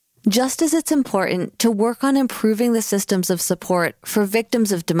because just as it's important to work on improving the systems of support for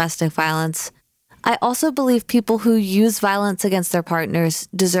victims of domestic violence, I also believe people who use violence against their partners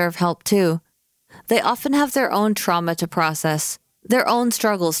deserve help too. They often have their own trauma to process, their own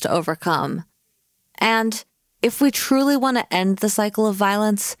struggles to overcome. And if we truly want to end the cycle of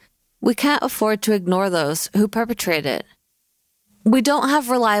violence, we can't afford to ignore those who perpetrate it. We don't have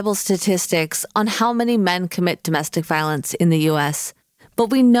reliable statistics on how many men commit domestic violence in the U.S., but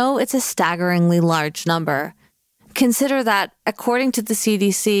we know it's a staggeringly large number. Consider that, according to the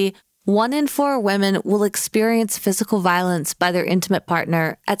CDC, 1 in 4 women will experience physical violence by their intimate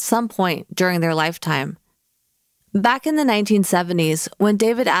partner at some point during their lifetime. Back in the 1970s, when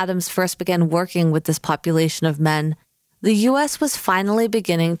David Adams first began working with this population of men, the U.S. was finally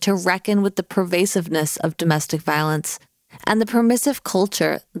beginning to reckon with the pervasiveness of domestic violence and the permissive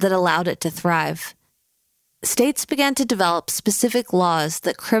culture that allowed it to thrive. States began to develop specific laws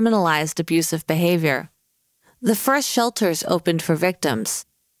that criminalized abusive behavior. The first shelters opened for victims.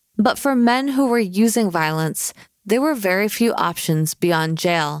 But for men who were using violence, there were very few options beyond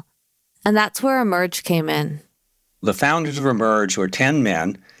jail. And that's where Emerge came in. The founders of Emerge were 10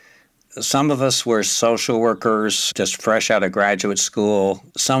 men. Some of us were social workers, just fresh out of graduate school.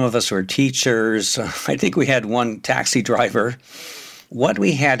 Some of us were teachers. I think we had one taxi driver. What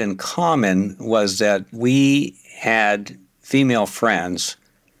we had in common was that we had female friends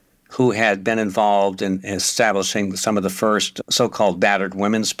who had been involved in establishing some of the first so-called battered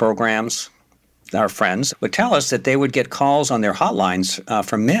women's programs. Our friends would tell us that they would get calls on their hotlines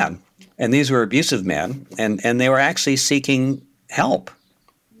from men. And these were abusive men, and they were actually seeking help.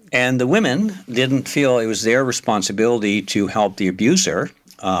 And the women didn't feel it was their responsibility to help the abuser,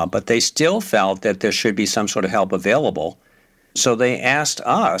 but they still felt that there should be some sort of help available. So they asked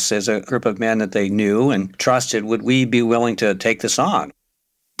us, as a group of men that they knew and trusted, would we be willing to take this on?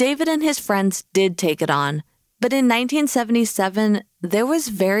 David and his friends did take it on, but in 1977, there was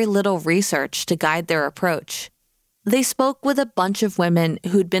very little research to guide their approach. They spoke with a bunch of women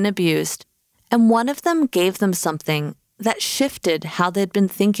who'd been abused, and one of them gave them something that shifted how they'd been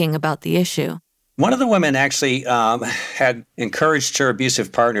thinking about the issue. One of the women actually had encouraged her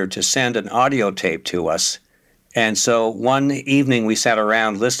abusive partner to send an audio tape to us. And so one evening we sat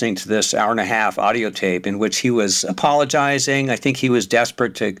around listening to this hour-and-a-half audio tape in which he was apologizing. I think he was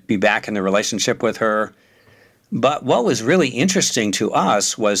desperate to be back in the relationship with her. But what was really interesting to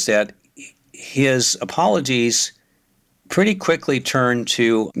us was that his apologies pretty quickly turned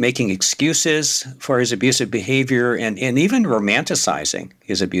to making excuses for his abusive behavior and even romanticizing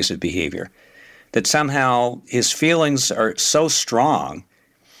his abusive behavior. That somehow his feelings are so strong,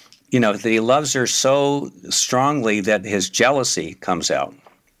 that he loves her so strongly that his jealousy comes out.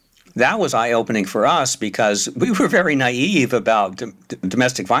 That was eye-opening for us because we were very naive about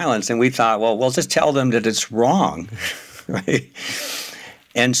domestic violence, and we thought, well, we'll just tell them that it's wrong, right?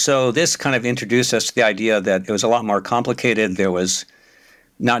 And so this kind of introduced us to the idea that it was a lot more complicated. There was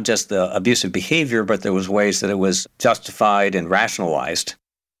not just the abusive behavior, but there was ways that it was justified and rationalized.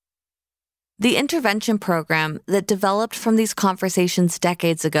 The intervention program that developed from these conversations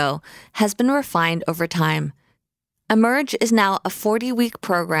decades ago has been refined over time. Emerge is now a 40-week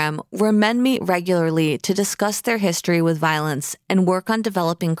program where men meet regularly to discuss their history with violence and work on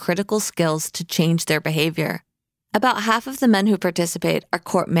developing critical skills to change their behavior. About half of the men who participate are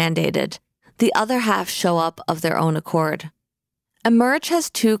court-mandated. The other half show up of their own accord. Emerge has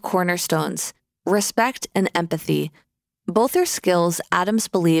two cornerstones, respect and empathy. Both are skills Adams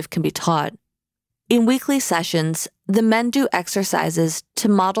believe can be taught. In weekly sessions, the men do exercises to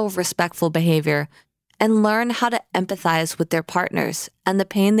model respectful behavior and learn how to empathize with their partners and the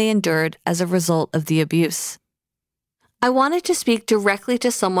pain they endured as a result of the abuse. I wanted to speak directly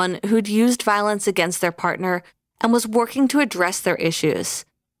to someone who'd used violence against their partner and was working to address their issues.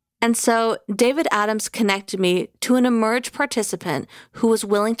 And so David Adams connected me to an Emerge participant who was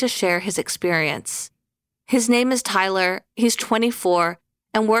willing to share his experience. His name is Tyler, he's 24,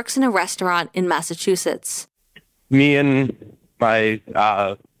 and works in a restaurant in Massachusetts. Me and my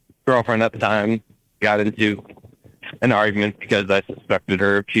girlfriend at the time got into an argument because I suspected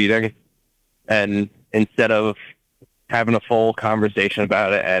her of cheating. And instead of having a full conversation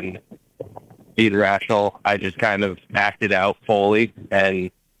about it and be rational, I just kind of acted out fully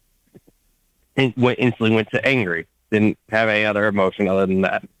and instantly went to angry. Didn't have any other emotion other than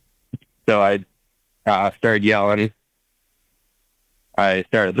that. So I started yelling. I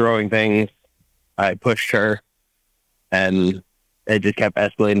started throwing things. I pushed her, and it just kept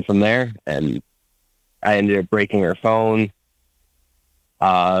escalating from there. And I ended up breaking her phone.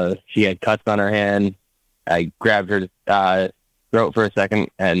 She had cuts on her hand. I grabbed her throat for a second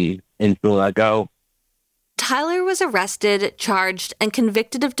and instantly let go. Tyler was arrested, charged, and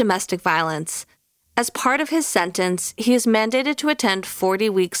convicted of domestic violence. As part of his sentence, he is mandated to attend 40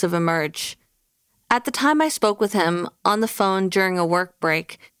 weeks of Emerge. At the time I spoke with him on the phone during a work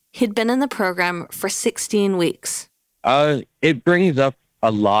break, he'd been in the program for 16 weeks. It brings up a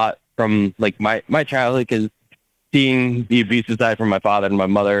lot from my childhood, because seeing the abusive side from my father and my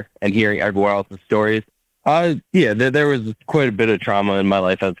mother and hearing everyone else's stories. There was quite a bit of trauma in my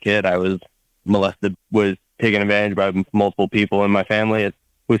life as a kid. I was molested, was taken advantage by multiple people in my family. It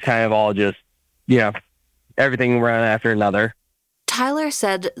was kind of all just, everything ran after another. Tyler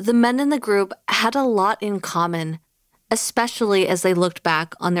said the men in the group had a lot in common, especially as they looked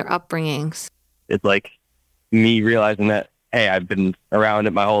back on their upbringings. It's like me realizing that, hey, I've been around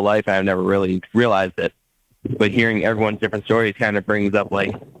it my whole life and I've never really realized it. But hearing everyone's different stories kind of brings up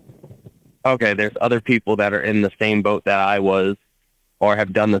like, okay, there's other people that are in the same boat that I was or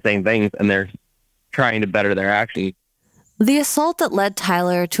have done the same things, and they're trying to better their actions. The assault that led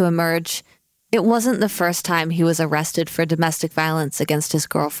Tyler to emerge, it wasn't the first time he was arrested for domestic violence against his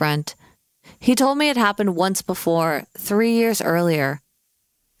girlfriend. He told me it happened once before, 3 years earlier.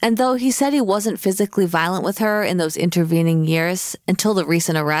 And though he said he wasn't physically violent with her in those intervening years until the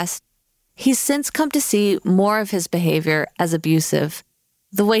recent arrest, he's since come to see more of his behavior as abusive.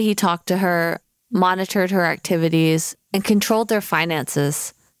 The way he talked to her, monitored her activities, and controlled their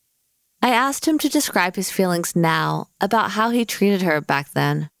finances. I asked him to describe his feelings now about how he treated her back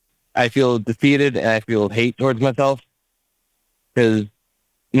then. I feel defeated and I feel hate towards myself because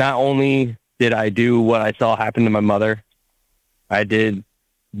not only did I do what I saw happen to my mother, I did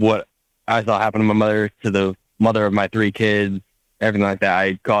what I saw happen to my mother, to the mother of my 3 kids, everything like that.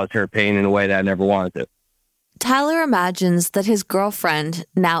 I caused her pain in a way that I never wanted to. Tyler imagines that his girlfriend,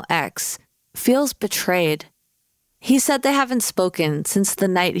 now ex, feels betrayed. He said they haven't spoken since the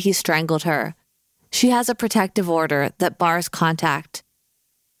night he strangled her. She has a protective order that bars contact.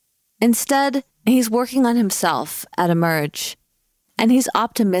 Instead, he's working on himself at Emerge, and he's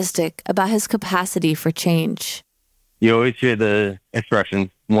optimistic about his capacity for change. You always hear the expression,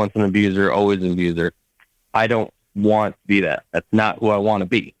 once an abuser, always an abuser. I don't want to be that. That's not who I want to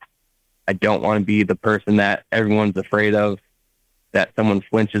be. I don't want to be the person that everyone's afraid of, that someone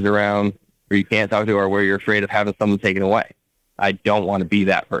flinches around, or you can't talk to, or where you're afraid of having someone taken away. I don't want to be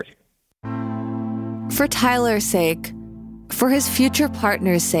that person. For Tyler's sake, for his future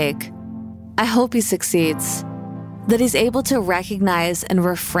partner's sake, I hope he succeeds, that he's able to recognize and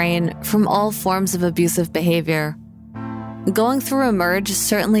refrain from all forms of abusive behavior. Going through Emerge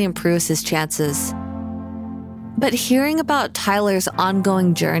certainly improves his chances. But hearing about Tyler's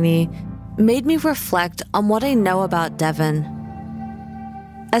ongoing journey made me reflect on what I know about Devin.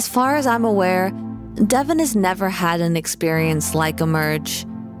 As far as I'm aware, Devin has never had an experience like Emerge,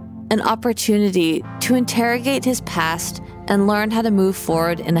 an opportunity to interrogate his past and learn how to move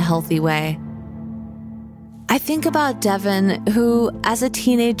forward in a healthy way. I think about Devin, who, as a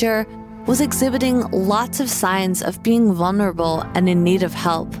teenager, was exhibiting lots of signs of being vulnerable and in need of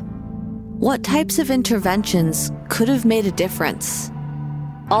help. What types of interventions could have made a difference?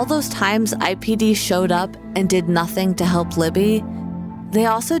 All those times IPD showed up and did nothing to help Libby, they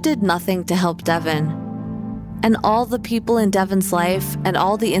also did nothing to help Devin. And all the people in Devin's life and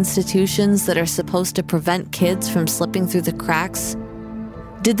all the institutions that are supposed to prevent kids from slipping through the cracks,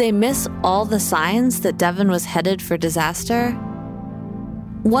 did they miss all the signs that Devin was headed for disaster?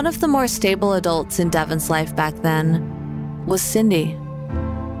 One of the more stable adults in Devin's life back then was Cindy.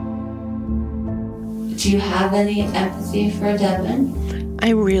 Do you have any empathy for Devin? I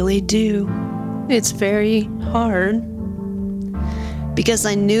really do. It's very hard because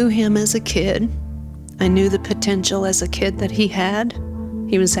I knew him as a kid. I knew the potential as a kid that he had.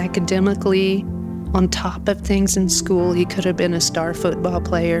 He was academically on top of things in school. He could have been a star football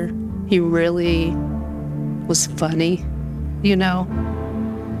player. He really was funny, you know.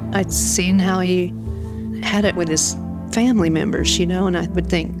 I'd seen how he had it with his family members, you know, and I would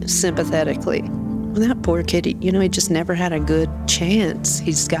think sympathetically, well, that poor kid, he just never had a good chance.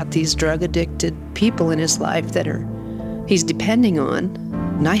 He's got these drug-addicted people in his life that he's depending on.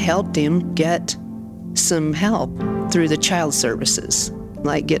 And I helped him get some help through the child services,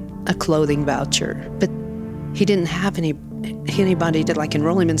 like get a clothing voucher. But he didn't have anybody to like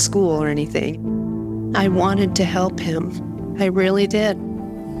enroll him in school or anything. I wanted to help him. I really did.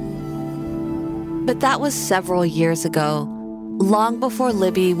 But that was several years ago, long before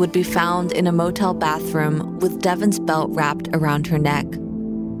Libby would be found in a motel bathroom with Devin's belt wrapped around her neck.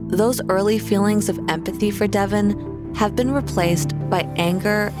 Those early feelings of empathy for Devin have been replaced by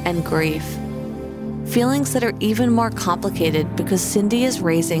anger and grief. Feelings that are even more complicated because Cindy is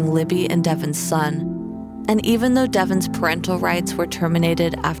raising Libby and Devin's son. And even though Devin's parental rights were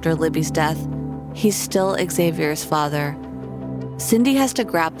terminated after Libby's death, he's still Xavier's father. Cindy has to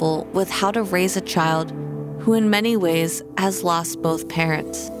grapple with how to raise a child who in many ways has lost both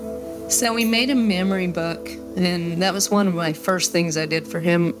parents. So we made a memory book, and that was one of my first things I did for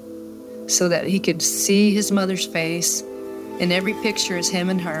him so that he could see his mother's face, and every picture is him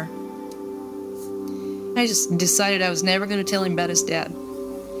and her. I just decided I was never going to tell him about his dad.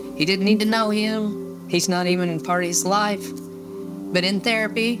 He didn't need to know him. He's not even part of his life. But in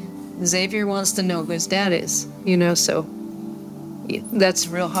therapy, Xavier wants to know who his dad is, so That's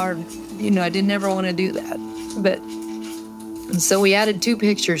real hard. I didn't ever want to do that. But so we added 2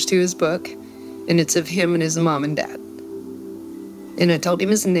 pictures to his book, and it's of him and his mom and dad. And I told him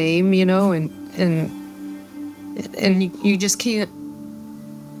his name, and you just can't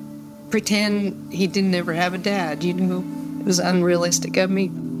pretend he didn't ever have a dad, It was unrealistic of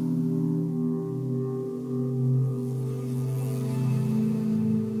me.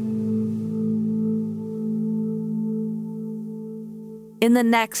 In the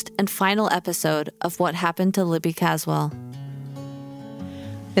next and final episode of What Happened to Libby Caswell.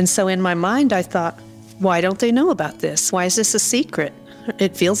 And so in my mind, I thought, why don't they know about this? Why is this a secret?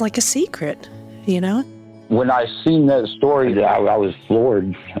 It feels like a secret, When I seen that story, I was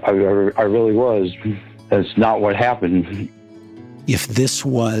floored. I really was. That's not what happened. If this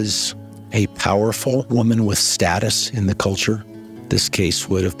was a powerful woman with status in the culture, this case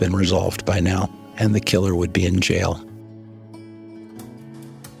would have been resolved by now, and the killer would be in jail.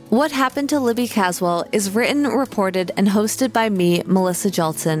 What Happened to Libby Caswell is written, reported, and hosted by me, Melissa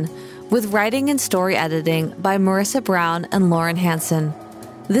Jeltsin, with writing and story editing by Marissa Brown and Lauren Hansen.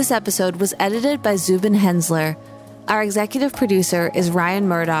 This episode was edited by Zubin Hensler. Our executive producer is Ryan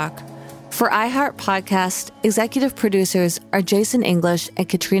Murdoch. For iHeart Podcast, executive producers are Jason English and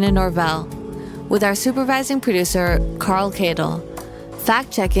Katrina Norvell, with our supervising producer, Carl Cadle.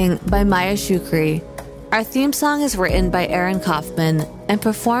 Fact-checking by Maya Shukri. Our theme song is written by Aaron Kaufman and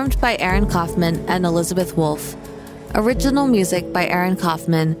performed by Aaron Kaufman and Elizabeth Wolfe. Original music by Aaron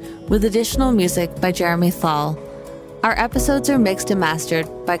Kaufman, with additional music by Jeremy Thal. Our episodes are mixed and mastered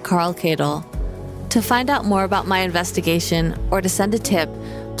by Carl Cadle. To find out more about my investigation or to send a tip,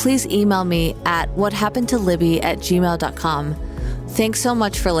 please email me at whathappenedtolibby@gmail.com. Thanks so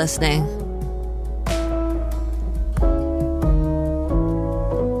much for listening.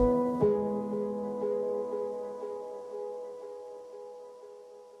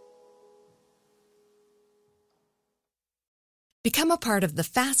 Become a part of the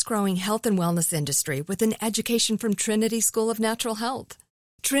fast-growing health and wellness industry with an education from Trinity School of Natural Health.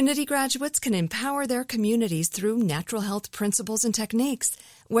 Trinity graduates can empower their communities through natural health principles and techniques,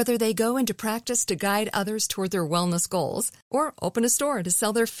 whether they go into practice to guide others toward their wellness goals or open a store to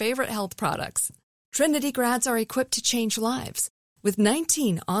sell their favorite health products. Trinity grads are equipped to change lives with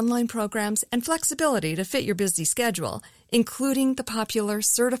 19 online programs and flexibility to fit your busy schedule, including the popular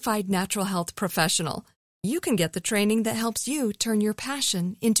Certified Natural Health Professional. You can get the training that helps you turn your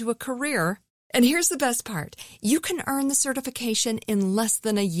passion into a career. And here's the best part. You can earn the certification in less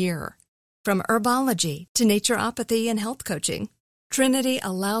than a year. From herbology to naturopathy and health coaching, Trinity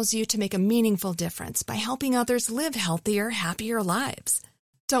allows you to make a meaningful difference by helping others live healthier, happier lives.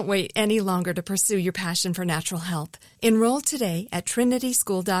 Don't wait any longer to pursue your passion for natural health. Enroll today at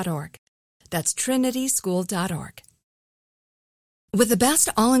trinityschool.org. That's trinityschool.org. With the best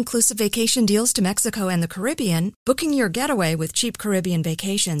all-inclusive vacation deals to Mexico and the Caribbean, booking your getaway with Cheap Caribbean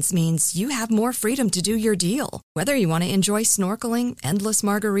Vacations means you have more freedom to do your deal. Whether you want to enjoy snorkeling, endless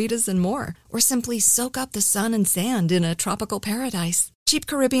margaritas, and more, or simply soak up the sun and sand in a tropical paradise, Cheap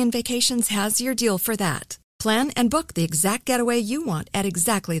Caribbean Vacations has your deal for that. Plan and book the exact getaway you want at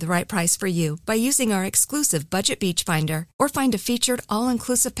exactly the right price for you by using our exclusive Budget Beach Finder, or find a featured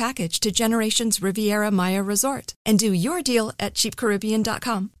all-inclusive package to Generations Riviera Maya Resort and do your deal at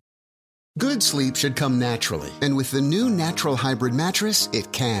cheapcaribbean.com. Good sleep should come naturally, and with the new Natural Hybrid mattress,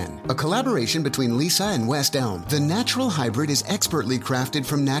 it can. A collaboration between Lisa and West Elm, the Natural Hybrid is expertly crafted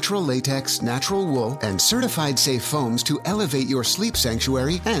from natural latex, natural wool, and certified safe foams to elevate your sleep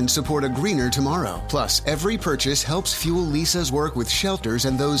sanctuary and support a greener tomorrow. Plus, every purchase helps fuel Lisa's work with shelters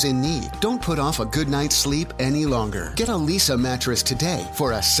and those in need. Don't put off a good night's sleep any longer. Get a Lisa mattress today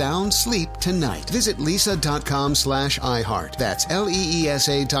for a sound sleep tonight. Visit lisa.com/iHeart. That's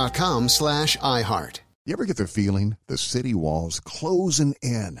LEESA.com/iHeart. You ever get the feeling the city walls closing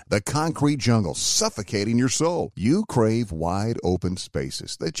in, the concrete jungle suffocating your soul? You crave wide open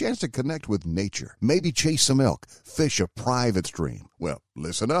spaces, the chance to connect with nature, maybe chase some elk, fish a private stream. Well,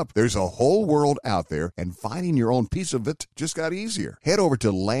 listen up. There's a whole world out there, and finding your own piece of it just got easier. Head over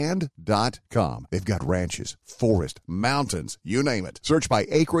to land.com. They've got ranches, forest, mountains, you name it. Search by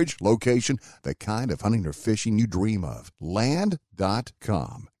acreage, location, the kind of hunting or fishing you dream of.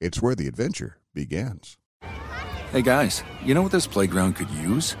 Land.com. It's where the adventure begins. Hey guys, you know what this playground could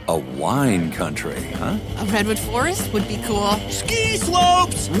use? A wine country, huh? A redwood forest would be cool. Ski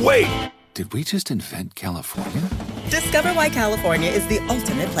slopes! Wait! Did we just invent California? Discover why California is the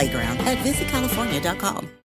ultimate playground at visitcalifornia.com.